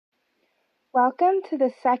Welcome to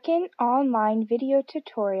the second online video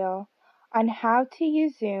tutorial on how to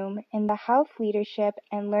use Zoom in the Health Leadership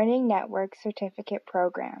and Learning Network certificate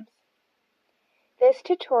programs. This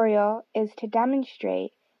tutorial is to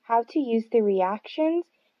demonstrate how to use the reactions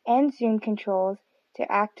and Zoom controls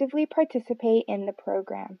to actively participate in the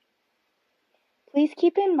program. Please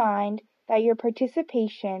keep in mind that your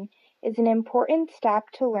participation is an important step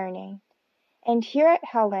to learning, and here at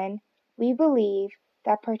HLLN, we believe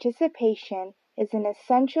that participation is an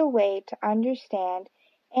essential way to understand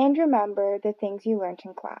and remember the things you learned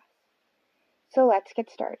in class. So let's get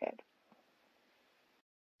started.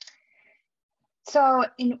 So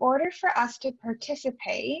in order for us to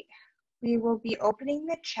participate, we will be opening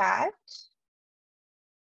the chat,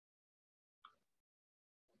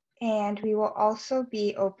 and we will also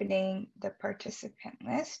be opening the participant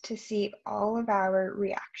list to see all of our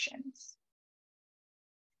reactions.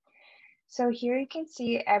 So here you can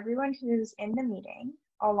see everyone who's in the meeting,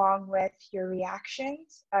 along with your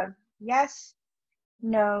reactions of yes,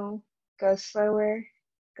 no, go slower,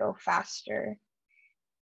 go faster,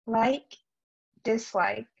 like,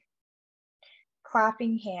 dislike,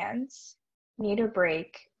 clapping hands, need a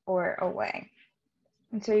break, or away.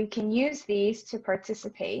 And so you can use these to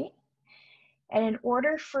participate. And in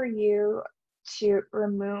order for you to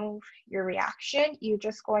remove your reaction, you're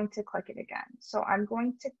just going to click it again. So I'm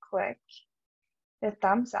going to click the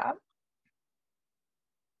thumbs up.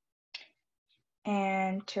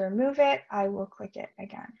 And to remove it, I will click it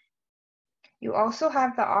again. You also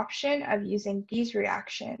have the option of using these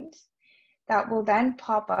reactions that will then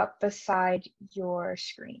pop up beside your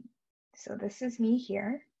screen. So this is me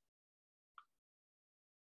here.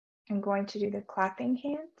 I'm going to do the clapping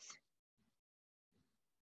hands.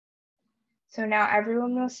 So now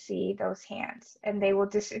everyone will see those hands and they will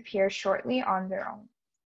disappear shortly on their own.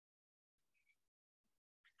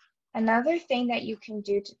 Another thing that you can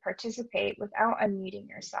do to participate without unmuting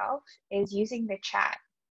yourself is using the chat.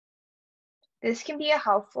 This can be a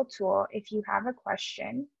helpful tool if you have a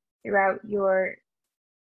question throughout your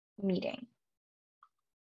meeting.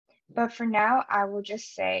 But for now, I will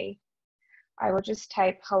just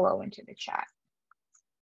type hello into the chat.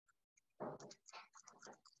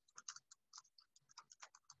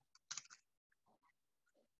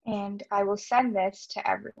 And I will send this to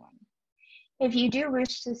everyone. If you do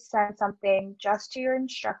wish to send something just to your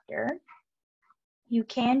instructor, you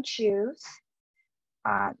can choose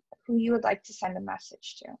who you would like to send a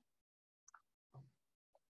message to.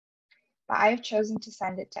 But I have chosen to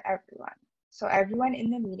send it to everyone. So everyone in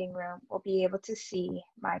the meeting room will be able to see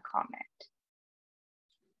my comment.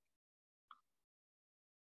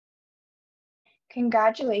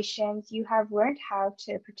 Congratulations, you have learned how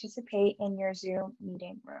to participate in your Zoom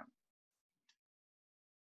meeting room.